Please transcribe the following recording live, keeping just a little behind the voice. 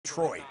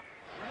Detroit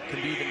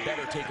can be even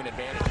better taking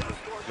advantage of it.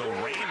 Go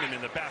Raymond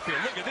in the backfield.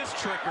 Look at this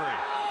trickery.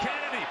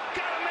 Kennedy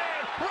got a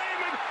man.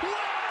 Raymond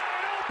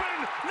wide open.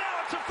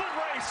 Now it's a foot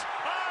race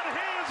on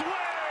his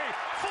way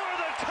for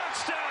the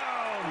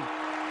touchdown.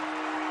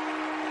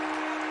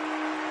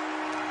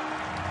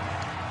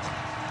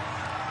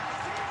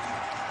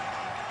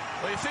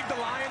 Well, you think the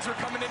Lions were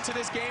coming into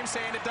this game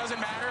saying it doesn't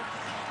matter?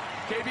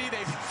 KB,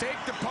 they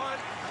faked the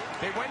punt.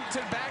 They went to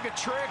the bag of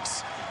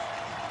tricks.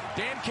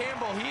 Dan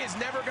Campbell, he is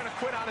never going to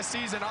quit on a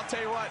season. I'll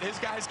tell you what, his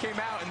guys came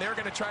out, and they're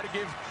going to try to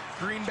give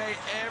Green Bay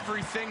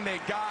everything they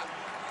got.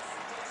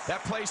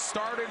 That play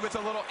started with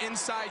a little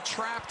inside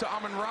trap to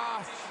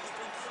Amon-Ra.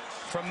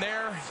 From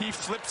there, he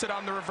flips it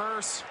on the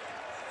reverse.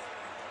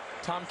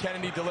 Tom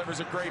Kennedy delivers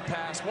a great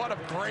pass. What a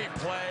great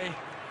play.